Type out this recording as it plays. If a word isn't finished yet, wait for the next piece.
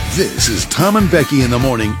This is Tom and Becky in the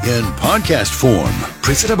morning in podcast form.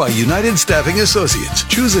 Presented by United Staffing Associates.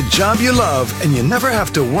 Choose a job you love and you never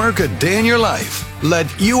have to work a day in your life.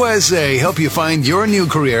 Let USA help you find your new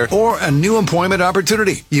career or a new employment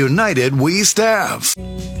opportunity. United We Staff.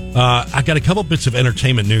 I got a couple bits of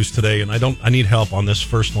entertainment news today, and I need help on this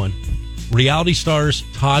first one. Reality stars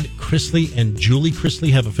Todd Chrisley and Julie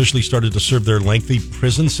Chrisley have officially started to serve their lengthy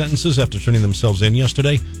prison sentences after turning themselves in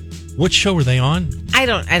yesterday. What show were they on? I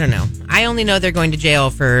don't know. I only know they're going to jail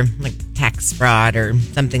for like tax fraud or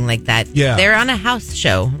something like that. Yeah. They're on a house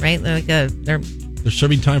show, right? They're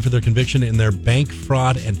serving time for their conviction in their bank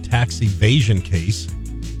fraud and tax evasion case.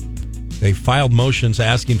 They filed motions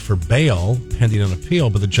asking for bail pending an appeal,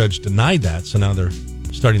 but the judge denied that. So now they're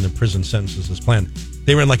starting their prison sentences as planned.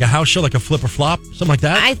 They were in like a house show, like a Flip or Flop, something like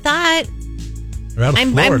that. I thought. They're out of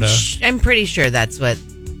Florida. I'm pretty sure that's what.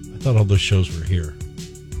 I thought all those shows were here,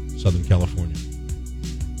 Southern California.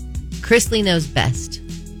 Chrisley Knows Best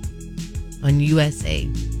on USA,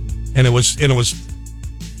 and it was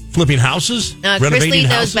flipping houses. Chrisley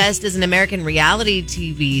Knows houses? Best is an American reality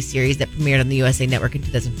TV series that premiered on the USA Network in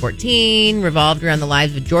 2014, revolved around the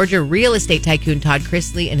lives of Georgia real estate tycoon Todd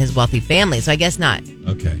Chrisley and his wealthy family. So I guess not.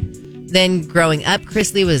 Okay. Then Growing Up,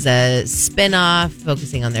 Chrisley was a spinoff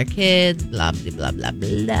focusing on their kids, blah, blah, blah, blah,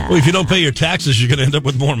 blah. Well, if you don't pay your taxes, you're going to end up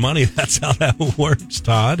with more money. That's how that works,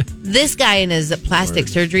 Todd. This guy in his plastic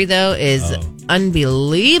surgery, though, is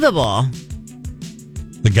unbelievable.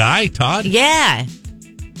 The guy, Todd? Yeah.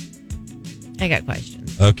 I got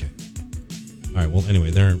questions. Okay. All right, well,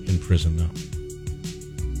 anyway, they're in prison now.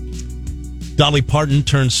 Dolly Parton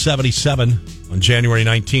turns 77 on January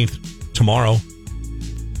 19th, tomorrow.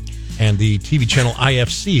 And the TV channel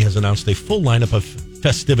IFC has announced a full lineup of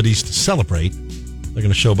festivities to celebrate. They're going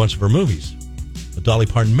to show a bunch of her movies. The Dolly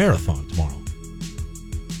Parton Marathon tomorrow.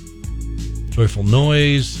 Joyful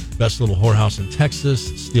Noise, Best Little Whorehouse in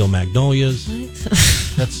Texas, Steel Magnolias. What?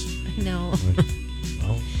 That's... I know.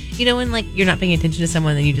 Well, you know when like you're not paying attention to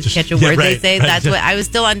someone and you just catch a word they say? Right. That's what I was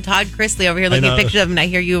still on Todd Chrisley over here looking at pictures of him and I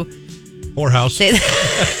hear you Whorehouse. say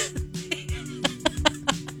that.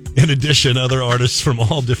 In addition, other artists from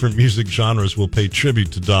all different music genres will pay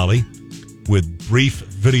tribute to Dolly with brief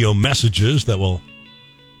video messages that will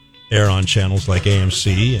air on channels like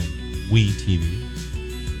AMC and WE TV.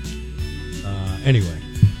 Anyway.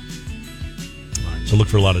 All right, so look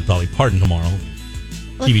for a lot of Dolly Parton tomorrow.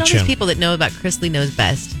 Well, TV all channel. these people that know about Chrisley Knows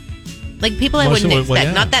Best. Like people I wouldn't expect. Well,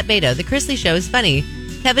 yeah. Not that Beto. The Chrisley show is funny.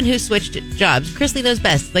 Kevin who switched jobs. Chrisley Knows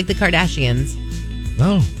Best. Like the Kardashians.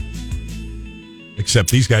 No.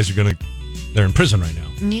 Except these guys they're in prison right now.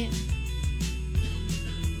 Yeah.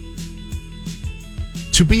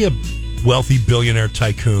 To be a wealthy billionaire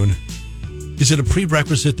tycoon, is it a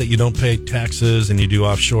prerequisite that you don't pay taxes and you do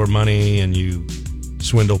offshore money and you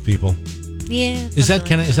swindle people? Yeah. Is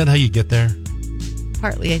that how you get there?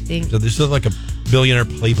 Partly, I think. So there's like a billionaire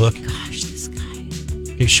playbook. Gosh, this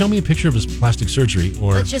guy. Okay, show me a picture of his plastic surgery.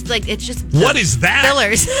 Or It's just what is that?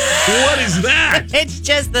 Fillers. What is that? It's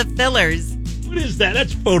just the fillers. What is that?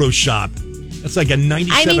 That's Photoshop. That's like a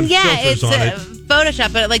 97 it's filters on it.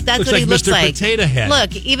 Photoshop, but like that's Looks what he like looks Mr. like. Potato Head.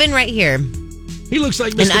 Look, even right here, He looks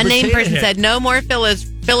like Mr. an unnamed Potato person Head. said, "No more fillers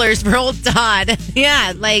for old Todd."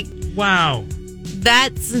 Yeah, like Wow.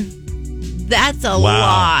 that's a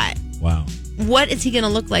lot. Wow. What is he going to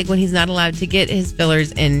look like when he's not allowed to get his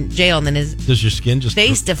fillers in jail and then his Does your skin just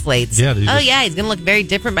face deflates? Yeah. Yeah, he's going to look very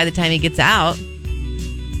different by the time he gets out.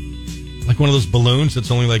 Like one of those balloons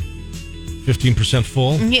that's only like 15%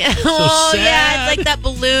 full. Yeah. So Oh, yeah. sad. It's like that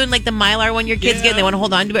balloon, like the Mylar one your kids get. And they want to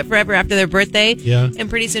hold on to it forever after their birthday. Yeah. And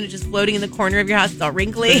pretty soon it's just floating in the corner of your house. It's all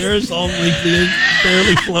wrinkly. There's all wrinkly,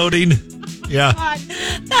 barely floating. Yeah. God,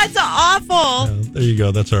 that's awful. There you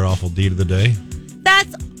go. That's our awful deed of the day.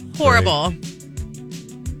 That's horrible.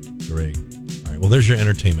 Great. All right. Well, there's your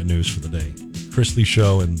entertainment news for the day. Chrisley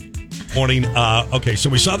Show and morning. Okay, so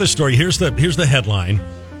we saw this story. Here's the headline,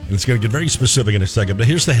 and it's going to get very specific in a second. But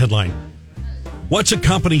here's the headline: what's a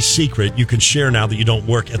company secret you can share now that you don't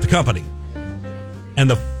work at the company? And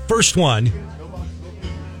the first one: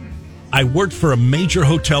 I worked for a major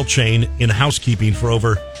hotel chain in housekeeping for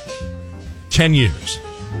over 10 years.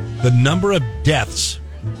 The number of deaths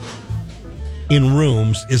in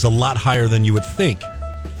rooms is a lot higher than you would think.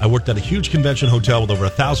 I worked at a huge convention hotel with over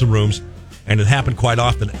 1,000 rooms, and it happened quite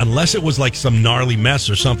often. Unless it was like some gnarly mess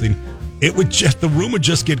or something, the room would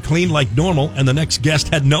just get cleaned like normal, and the next guest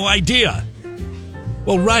had no idea.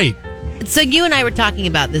 Well, right. So you and I were talking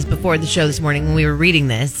about this before the show this morning when we were reading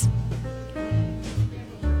this.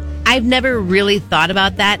 I've never really thought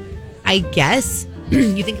about that. I guess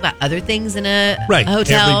you think about other things in a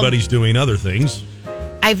hotel. Everybody's doing other things.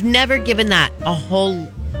 I've never given that a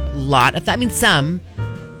whole lot of thought. I mean, some.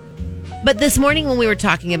 But this morning when we were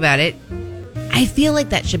talking about it, I feel like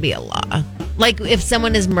that should be a law. Like if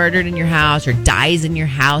someone is murdered in your house or dies in your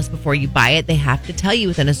house before you buy it, they have to tell you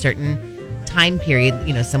within a certain time period,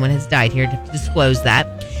 you know, someone has died here to disclose that.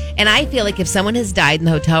 And I feel like if someone has died in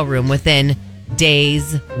the hotel room within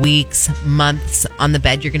days, weeks, months on the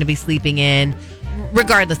bed you're going to be sleeping in,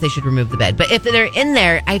 regardless, they should remove the bed. But if they're in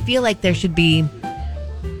there, I feel like they should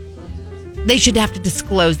have to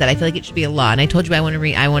disclose that. I feel like it should be a law. And I told you I want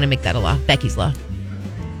to make that a law. Becky's law.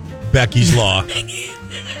 Becky's law.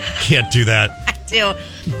 Can't do that. I do.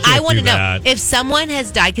 I want to know if someone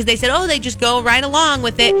has died, because they said, they just go right along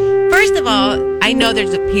with it. First of all, I know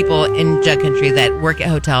there's people in Jug Country that work at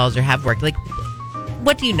hotels or have worked. Like,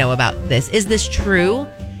 what do you know about this? Is this true?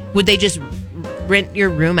 Would they just rent your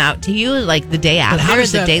room out to you like the day after or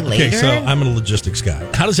the day later? Okay, so I'm a logistics guy.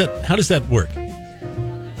 How does that work?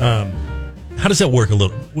 How does that work a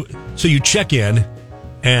little? So you check in,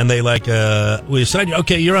 and they we assign you.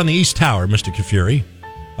 Okay, you're on the East Tower, Mr. Kafuri.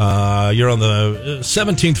 You're on the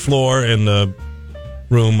 17th floor in the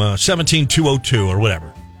room 17202 or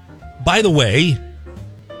whatever. By the way,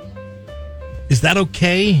 is that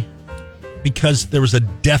okay? Because there was a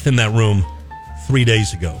death in that room 3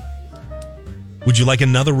 days ago. Would you like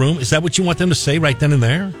another room? Is that what you want them to say right then and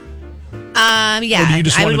there? Yeah. Or do you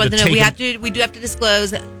just I would want want to know. We do have to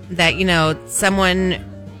disclose that, you know, someone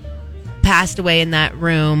passed away in that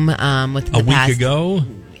room within a week ago.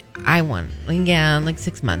 Like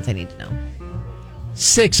 6 months. I need to know.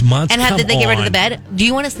 6 months. And did they get rid of the bed? Do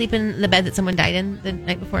you want to sleep in the bed that someone died in the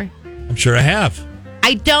night before? I'm sure I have.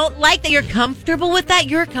 I don't like that you're comfortable with that.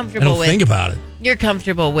 You're comfortable with. I don't think about it. You're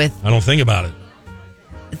comfortable with. I don't think about it.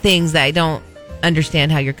 Things that I don't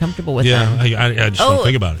understand how you're comfortable with. Yeah, them. I just don't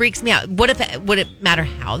think about it. Freaks me out. Would it matter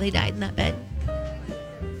how they died in that bed?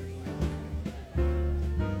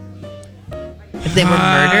 If they were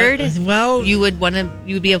murdered, you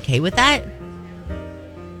would be okay with that?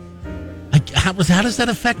 How does that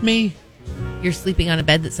affect me? You're sleeping on a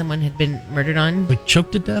bed that someone had been murdered on? Like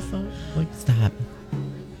choked to death? Stop.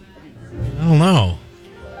 I don't know.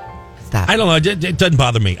 Stop. I don't know. It doesn't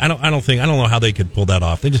bother me. I don't know how they could pull that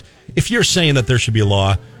off. If you're saying that there should be a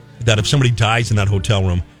law that if somebody dies in that hotel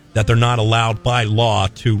room, that they're not allowed by law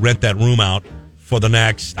to rent that room out for the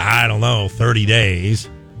next, 30 days.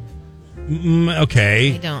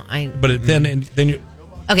 Okay. Then you.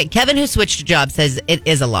 Okay, Kevin, who switched jobs, says it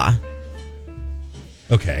is a law.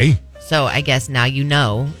 Okay. So I guess now you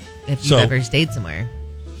know if you've ever stayed somewhere.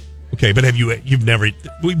 Okay, but we've never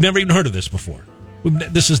even heard of this before.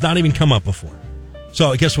 This has not even come up before.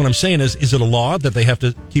 So I guess what I'm saying is it a law that they have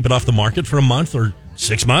to keep it off the market for a month or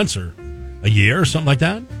 6 months or a year or something like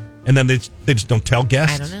that? And then they just don't tell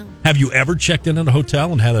guests? I don't know. Have you ever checked in at a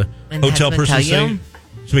hotel and had a hotel person say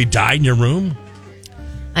somebody died in your room?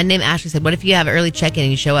 Unnamed Ashley said, what if you have early check-in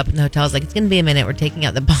and you show up in the hotel? It's like, it's going to be a minute. We're taking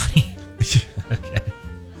out the body. Okay.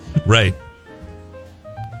 Right.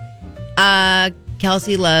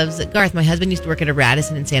 Kelsey loves Garth. My husband used to work at a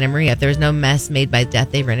Radisson in Santa Maria. If there was no mess made by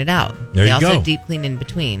death, they rent it out. There they you go. Also deep clean in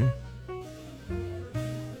between.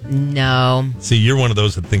 No. See, you're one of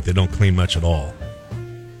those that think they don't clean much at all.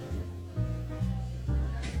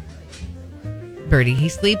 Birdie, he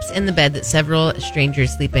sleeps in the bed that several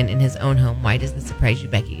strangers sleep in his own home. Why does this surprise you,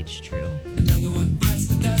 Becky? It's true.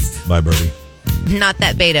 Bye, Birdie. Not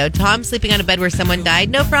that Beto. Tom sleeping on a bed where someone died?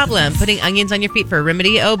 No problem. Putting onions on your feet for a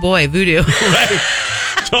remedy? Oh boy, voodoo. Right.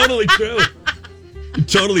 Totally true.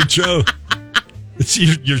 Totally true.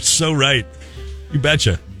 You're so right. You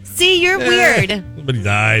betcha. See, you're weird. Somebody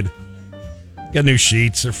died. Got new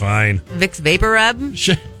sheets. They're fine. Vicks Vapor Rub?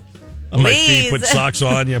 Sure. On my feet, put socks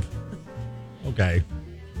on. Yep. Okay.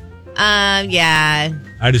 Yeah.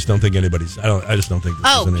 I just don't think anybody's. I just don't think.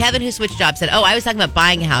 This is Kevin, who switched jobs, said, I was talking about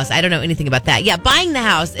buying a house. I don't know anything about that. Yeah, buying the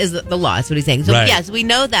house is the law. That's what he's saying. So, right. Yes, we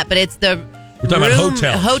know that, but it's the We're talking about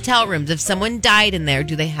hotels. Hotel rooms. If someone died in there,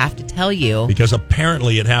 do they have to tell you? Because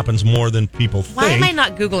apparently it happens more than people think. Why am I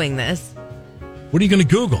not Googling this? What are you going to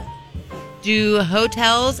Google? Do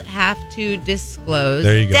hotels have to disclose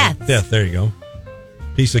There you go. deaths? Death. There you go.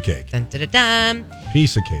 Piece of cake. Dun, dun, dun, dun.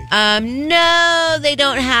 Piece of cake. No, they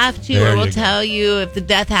don't have to. There Or we'll you go. tell you if the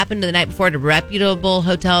death happened the night before at a reputable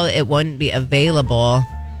hotel, it wouldn't be available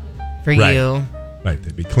for Right. you. Right.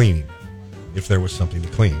 They'd be cleaning if there was something to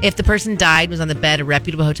clean. If the person died was on the bed, a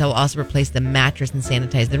reputable hotel will also replace the mattress and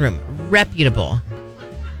sanitize the room. Reputable.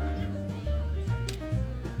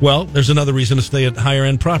 Well, there's another reason to stay at higher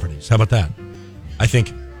end properties. How about that?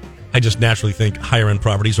 I just naturally think higher end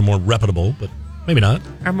properties are more reputable, but maybe not.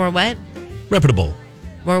 Or more what? Reputable.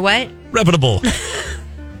 More what? Reputable.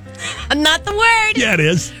 Not the word. Yeah, it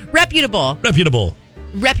is. Reputable. Reputable.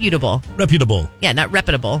 Reputable. Reputable. Yeah, not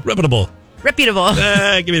reputable. Reputable. Reputable.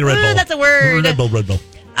 Give me the Red Bull. That's a word. Red Bull, Red Bull.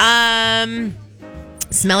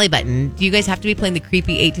 Smelly button. Do you guys have to be playing the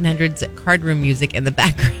creepy 1800s card room music in the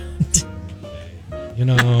background? You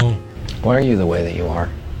know. Why are you the way that you are?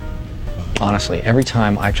 Honestly, every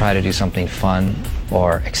time I try to do something fun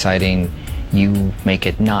or exciting, you make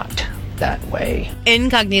it not that way.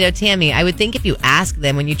 Incognito Tammy, I would think if you ask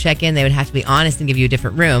them when you check in, they would have to be honest and give you a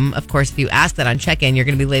different room. Of course, if you ask that on check-in, you're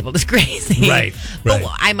going to be labeled as crazy. Right. But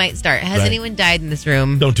I might start. Has anyone died in this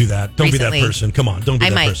room? Don't do that. Don't recently? be that person. Come on. Don't be I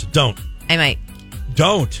that might. person. Don't. I might.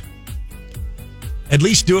 Don't. At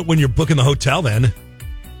least do it when you're booking the hotel then.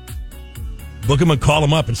 Book them and call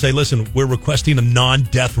them up and say, listen, we're requesting a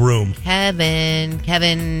non-death room.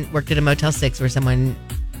 Kevin worked at a Motel 6 where someone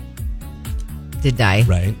did die.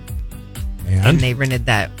 Right. And they rented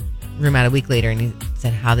that room out a week later, and he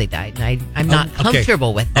said how they died. And I'm not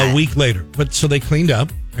comfortable with that. A week later. But so they cleaned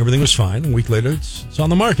up. Everything was fine. A week later, it's on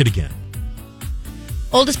the market again.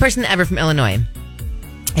 Oldest person ever from Illinois.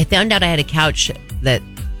 I found out I had a couch that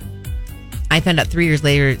I found out 3 years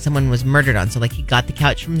later someone was murdered on. So, like, he got the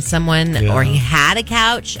couch from someone, or he had a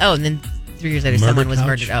couch. Oh, and then 3 years later, someone was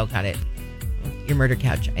murdered. Oh, got it. Your murder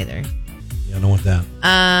couch either. Yeah, I don't want that.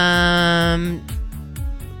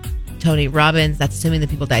 Tony Robbins, that's assuming that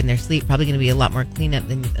people died in their sleep. Probably going to be a lot more cleanup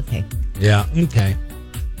than... Okay. Yeah, okay.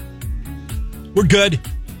 We're good.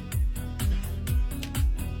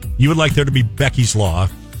 You would like there to be Becky's Law.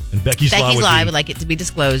 And Becky's Law I would like it to be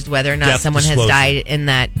disclosed whether or not someone has died in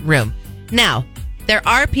that room. Now, there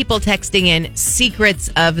are people texting in secrets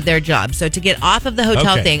of their job. So to get off of the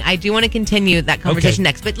hotel thing, I do want to continue that conversation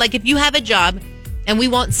next. But like if you have a job, and we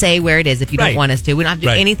won't say where it is if you don't want us to. We don't have to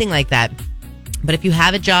do anything like that. But if you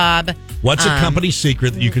have a job... What's a company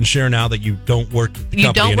secret that you can share now that you don't work at the company anymore?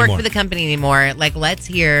 You don't work for the company anymore. Like, let's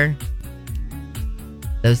hear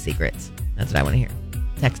those secrets. That's what I want to hear.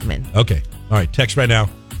 Text them in. Okay. All right. Text right now.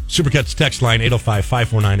 Supercuts text line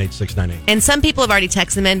 805-549-8698. And some people have already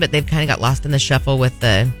texted them in, but they've kind of got lost in the shuffle with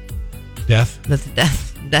the... Death? With the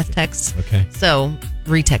death texts. Okay. So,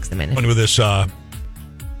 retext them in. With this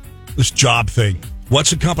job thing.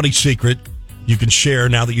 What's a company secret you can share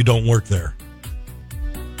now that you don't work there?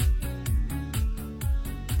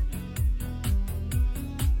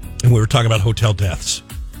 And we were talking about hotel deaths.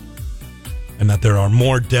 And that there are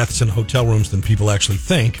more deaths in hotel rooms than people actually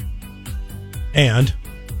think. And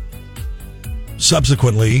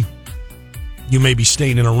subsequently, you may be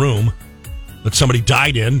staying in a room that somebody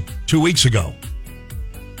died in 2 weeks ago.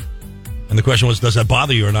 And the question was, does that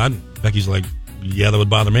bother you or not? Becky's like, yeah, that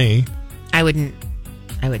would bother me. I would not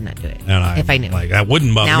do it if I knew. Like, that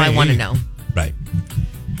wouldn't bother me. Now I want to know. Right.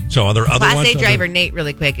 So are there other ones? Class A driver Nate,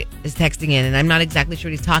 really quick, is texting in, and I'm not exactly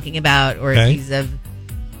sure what he's talking about, or if he's of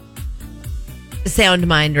sound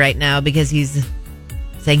mind right now, because he's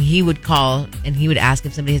saying he would call and he would ask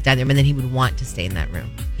if somebody has died there, and then he would want to stay in that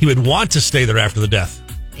room. He would want to stay there after the death.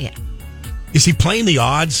 Yeah. Is he playing the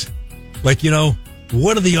odds? Like,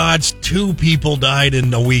 what are the odds 2 people died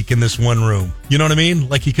in a week in this one room? You know what I mean?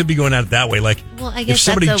 Like, he could be going at it that way. Like, well, I guess if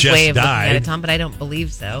somebody that's a just way of died, looking at it, Tom, but I don't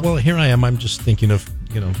believe so. Well, here I am. I'm just thinking of,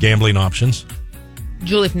 gambling options.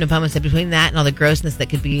 Julie from Nepoma said, between that and all the grossness that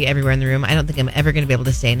could be everywhere in the room, I don't think I'm ever going to be able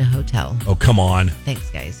to stay in a hotel. Oh, come on. Thanks,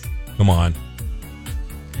 guys. Come on.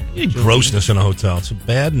 You need grossness in a hotel. It's a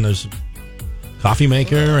bed and there's a coffee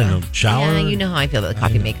maker and a shower. Yeah, you know how I feel about the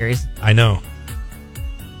coffee makers. I know.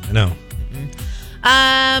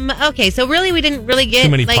 Okay, so really we didn't really get too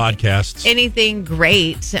many podcasts. Anything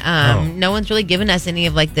great. No one's really given us any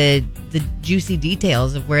of like the juicy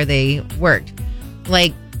details of where they worked.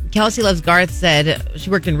 Like Kelsey Loves Garth said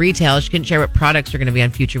she worked in retail. She couldn't share what products are going to be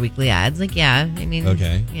on future weekly ads. Like, yeah, I mean,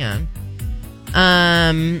 okay, yeah.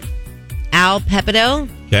 Al Pepito,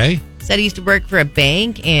 said he used to work for a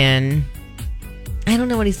bank, and I don't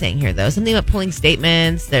know what he's saying here though. Something about pulling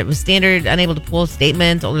statements that was standard, unable to pull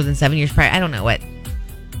statements older than 7 years prior. I don't know what.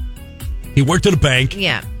 He worked at a bank.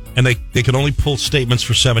 Yeah. And they could only pull statements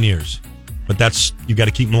for 7 years. But you got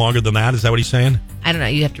to keep them longer than that? Is that what he's saying? I don't know.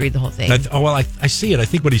 You have to read the whole thing. I see it. I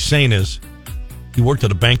think what he's saying is he worked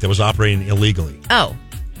at a bank that was operating illegally. Oh,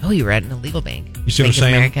 you were at an illegal bank. You see Bank what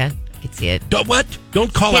I'm saying? America. I could see it. What?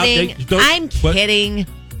 Don't call kidding. out. I'm kidding.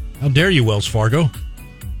 How dare you, Wells Fargo?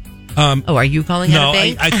 Are you calling out a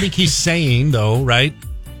bank? I think he's saying, though, right,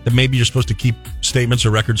 that maybe you're supposed to keep statements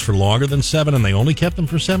or records for longer than 7, and they only kept them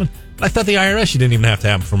for 7. But I thought the IRS, you didn't even have to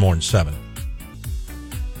have them for more than 7.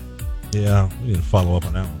 Yeah, we need to follow up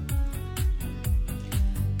on that one.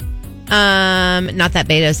 Not that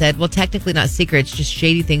Beto said, well, technically not secrets, just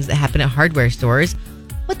shady things that happen at hardware stores.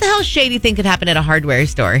 What the hell shady thing could happen at a hardware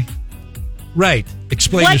store? Right.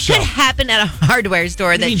 Explain What yourself. could happen at a hardware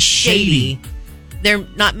store do you mean that's shady? They're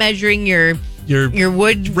not measuring your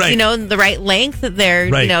wood, Right. the right length. They're,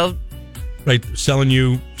 Right. Right. Selling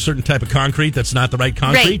you certain type of concrete that's not the right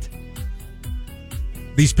concrete.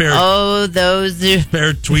 These pair those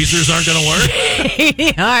pair of tweezers aren't going to work.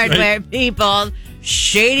 shady hardware people.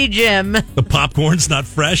 Shady Jim. The popcorn's not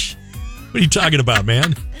fresh. What are you talking about,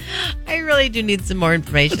 man? I really do need some more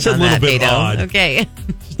information That's a on little that, bit Beto. odd. Okay.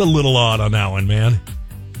 Just a little odd on that one, man.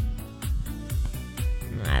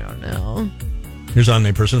 I don't know. Here's an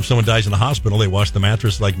unnamed person. If someone dies in the hospital, they wash the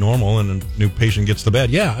mattress like normal and a new patient gets to bed.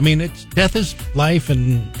 Yeah, I mean, it's death is life.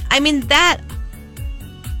 And I mean, that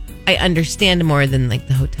I understand more than like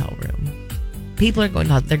the hotel room. People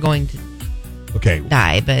are they're going to okay,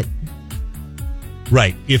 die, but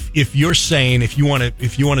right. If you're saying if you want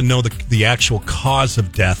to know the actual cause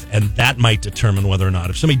of death, and that might determine whether or not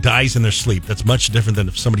if somebody dies in their sleep, that's much different than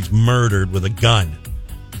if somebody's murdered with a gun.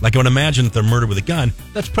 Like I would imagine if they're murdered with a gun,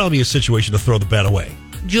 that's probably a situation to throw the bed away.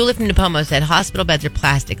 Julie from Napomo said hospital beds are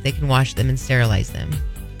plastic. They can wash them and sterilize them.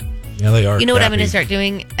 Yeah, they are. You know what I'm going crappy. to start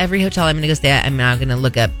doing? Every hotel I'm going to go stay at, I'm now going to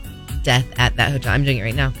look up death at that hotel. I'm doing it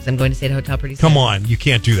right now because I'm going to stay at a hotel pretty soon. Come on, you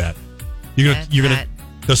can't do that. You're gonna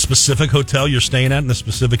the specific hotel you're staying at in the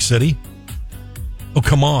specific city. Oh,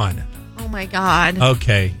 come on. Oh my God.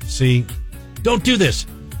 Okay, see, don't do this.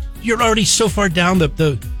 You're already so far down the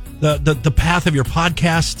path of your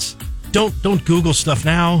podcasts. Don't Google stuff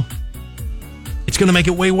now. It's going to make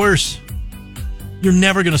it way worse. You're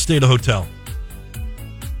never going to stay at a hotel.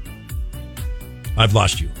 I've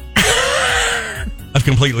lost you. I've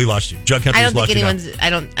completely lost you. Jug Country's I don't lost think you now.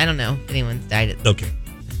 anyone's. I don't know if anyone's died at. Okay,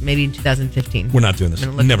 Maybe in 2015. we're not doing this. I'm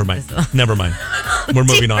gonna look Never at mind. this. Never mind. We're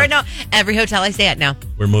moving Or on. no, every hotel I stay at now.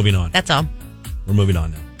 We're moving on. That's all. We're moving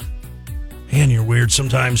on now. Man, you're weird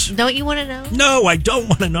sometimes. Don't you want to know? No, I don't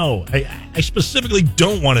want to know. I specifically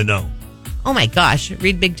don't want to know. Oh my gosh!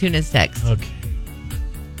 Read Big Tuna's text. Okay.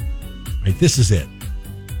 All right, this is it.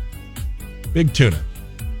 Big Tuna.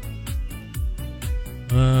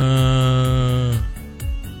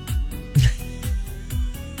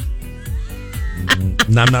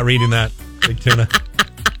 No, I'm not reading that. Big Tuna.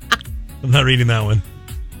 I'm not reading that one.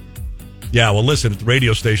 Yeah, well, listen, at the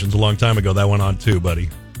radio stations a long time ago, that went on too, buddy.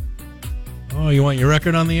 Oh, you want your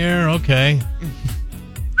record on the air? Okay.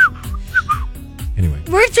 Anyway.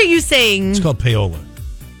 Words are you saying? It's called payola.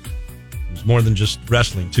 It's more than just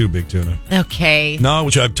wrestling, too, Big Tuna. Okay. No,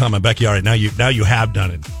 which I'm telling my Becky. All right, now you have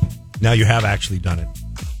done it. Now you have actually done it.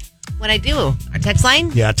 What I do? Our text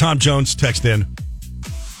line? Yeah, Tom Jones text in.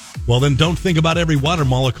 Well, then don't think about every water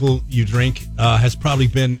molecule you drink has probably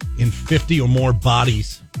been in 50 or more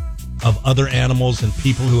bodies of other animals and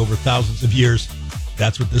people who over thousands of years.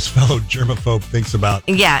 That's what this fellow germaphobe thinks about.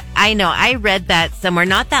 Yeah, I know. I read that somewhere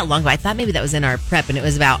not that long ago. I thought maybe that was in our prep, and it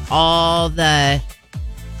was about all the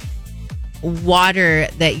water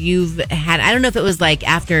that you've had. I don't know if it was like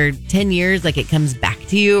after 10 years, like it comes back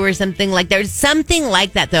to you or something. Like there's something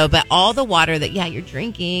like that, though. But all the water that, you're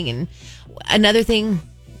drinking. And another thing,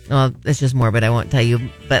 well, that's just more, but I won't tell you.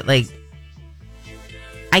 But like,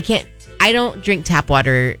 I don't drink tap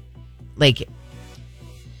water. Like,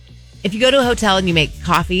 if you go to a hotel and you make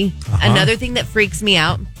coffee, another thing that freaks me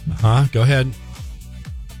out Go ahead.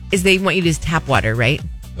 is they want you to use tap water, right?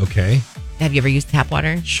 Okay. Have you ever used tap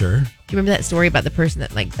water? Sure. Do you remember that story about the person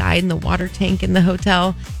that like died in the water tank in the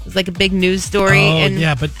hotel? It was like a big news story. Oh, and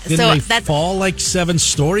yeah, but didn't they fall like 7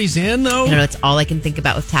 stories in, though? I don't know. It's all I can think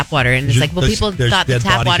about with tap water, and it's like, well, people There's thought the dead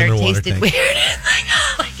tap bodies in water their water tasted tank. weird.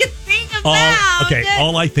 It's like all I can think about.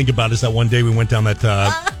 All I think about is that one day we went down that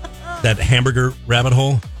that hamburger rabbit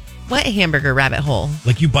hole. What hamburger rabbit hole?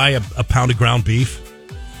 Like you buy a pound of ground beef,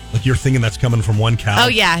 like you're thinking that's coming from one cow. Oh,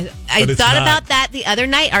 yeah. I But it's thought not. about that the other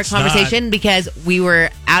night, our conversation, because we were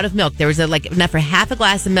out of milk. There was like enough for half a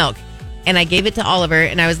glass of milk. And I gave it to Oliver,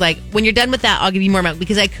 and I was like, when you're done with that, I'll give you more milk.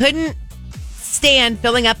 Because I couldn't stand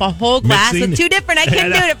filling up a whole glass Mixing. with two different. I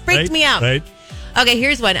couldn't do it. It freaked Right, me out. Right. Okay,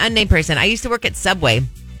 here's one. Unnamed person. I used to work at Subway.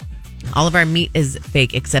 All of our meat is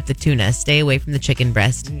fake except the tuna. Stay away from the chicken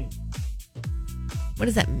breast. What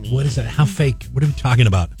does that mean? What is that? How fake? What are we talking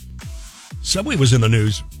about? Subway was in the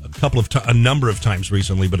news a number of times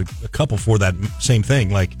recently, but a couple for that same thing.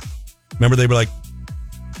 Like, remember they were like,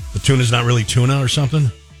 the tuna's not really tuna or something?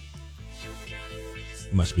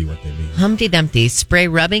 It must be what they mean. Humpty Dumpty. Spray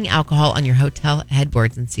rubbing alcohol on your hotel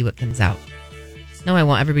headboards and see what comes out. No, I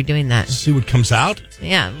won't ever be doing that. See what comes out?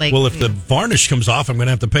 Yeah, like. Well, if the varnish comes off, I'm going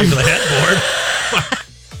to have to pay for the headboard.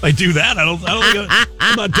 If I do that, I don't think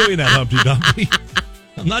I'm not doing that, Humpty Dumpty.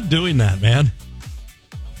 I'm not doing that, man.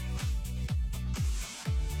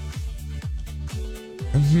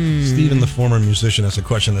 Stephen, the former musician, has a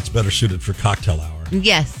question that's better suited for cocktail hour.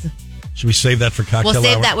 Yes. Should we save that for cocktail hour?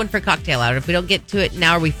 We'll save that one for cocktail hour. If we don't get to it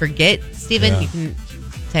now or we forget, Stephen, Yeah. you can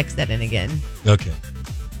text that in again. Okay.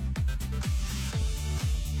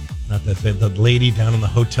 Not that bad. The lady down in the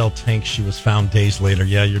hotel tank, she was found days later.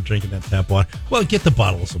 Yeah, you're drinking that tap water. Well, get the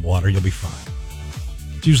bottles of water. You'll be fine.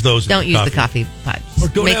 Use those. Don't use the coffee pot. Or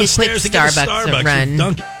go Make a quick downstairs and get a Starbucks run.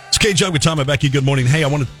 Dunkin'. It's K-Jug with Tom and Becky. Good morning. Hey, I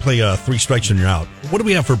want to play 3 Strikes and You're Out. What do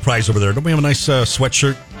we have for a prize over there? Don't we have a nice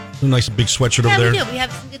sweatshirt? A nice big sweatshirt over there? Yeah, we do. We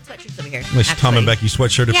have some good sweatshirts over here. Nice Tom and actually. Becky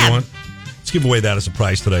sweatshirt if you want. Let's give away that as a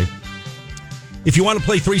prize today. If you want to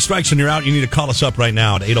play 3 Strikes and You're Out, you need to call us up right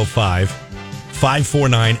now at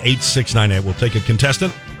 805-549-8698. We'll take a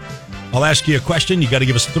contestant. I'll ask you a question. You got to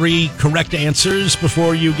give us 3 correct answers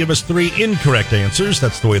before you give us 3 incorrect answers.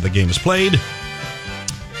 That's the way the game is played.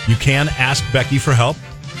 You can ask Becky for help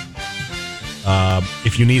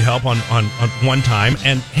if you need help on one time.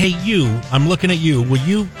 And hey, you, I'm looking at you. Will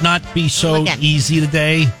you not be so easy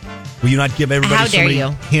today? Will you not give everybody so many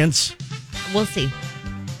hints? We'll see.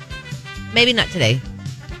 Maybe not today.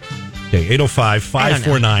 Okay,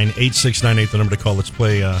 805-549-8698, the number to call. Let's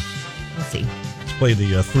play. We'll see. Let's play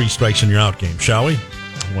the 3 Strikes and You're Out game, shall we?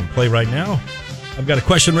 You want to play right now? I've got a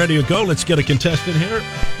question ready to go. Let's get a contestant here.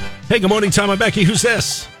 Hey, good morning, Tom and Becky. Who's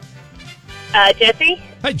this? Jesse.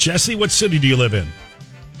 Hi, Jesse. What city do you live in?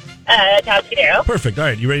 Toscadero. Perfect. All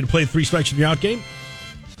right, you ready to play 3 Strikes and You're Out game?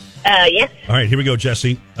 Yes. All right, here we go,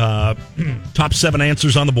 Jesse. Top 7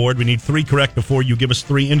 answers on the board. We need 3 correct before you give us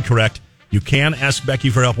 3 incorrect. You can ask Becky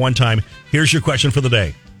for help one time. Here's your question for the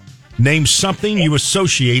day. Name something you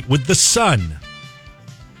associate with the sun.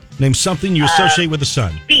 Name something you associate with the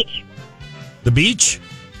sun. Beach. The beach?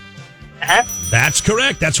 Uh-huh. That's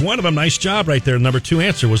correct. That's one of them. Nice job right there. Number 2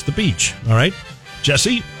 answer was the beach. All right.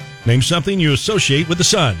 Jesse, name something you associate with the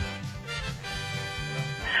sun.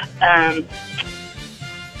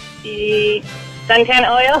 The suntan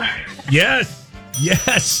oil. Yes.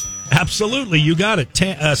 Yes. Absolutely. You got it.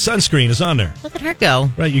 Sunscreen is on there. Look at her go.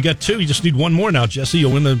 Right. You got 2. You just need 1 more now, Jesse.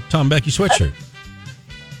 You'll win the Tom Becky sweatshirt.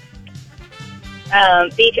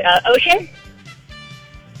 Beach. Ocean.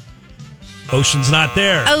 Ocean's not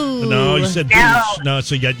there. Oh. No, you said beach. No,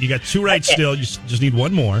 so you got 2 right still. You just need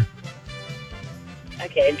 1 more.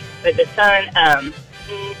 Okay. With the sun.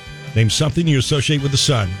 Name something you associate with the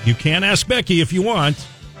sun. You can ask Becky if you want,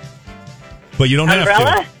 but you don't umbrella?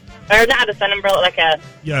 have to. Or not a sun umbrella, like a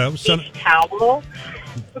beach towel.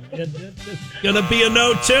 Gonna be a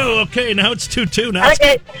no, too. Okay, now it's 2-2. Now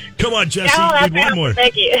come on, Jesse. No, Need 1 more.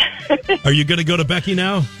 Thank you. Are you going to go to Becky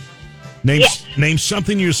now? Name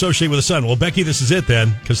something you associate with the sun. Well, Becky, this is it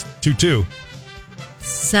then, because 2-2.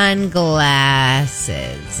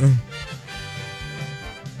 Sunglasses.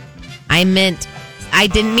 I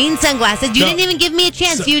didn't mean sunglasses. You didn't even give me a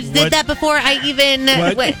chance. You did that before I even...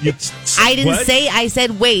 What? I didn't say... I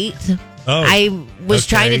said wait. Oh, I was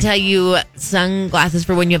trying to tell you sunglasses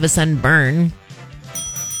for when you have a sunburn.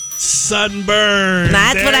 Sunburn.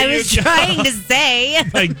 That's what I was trying to say.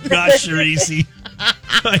 My gosh, you're easy.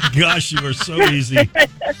 My gosh, you are so easy.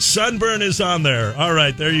 Sunburn is on there. All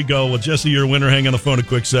right, there you go. Well, Jesse, you're a winner. Hang on the phone a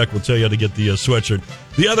quick sec. We'll tell you how to get the sweatshirt.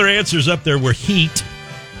 The other answers up there were heat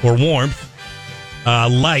or warmth,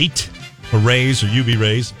 light or rays or UV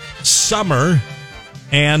rays, summer,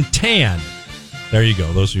 and tan. There you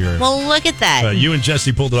go. Those are your... Well, look at that. You and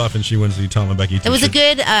Jesse pulled it off, and she wins the Tom and Becky t-shirt. It was a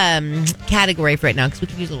good category for right now because we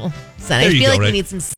could use a little sun. There I you feel go, like right? we need some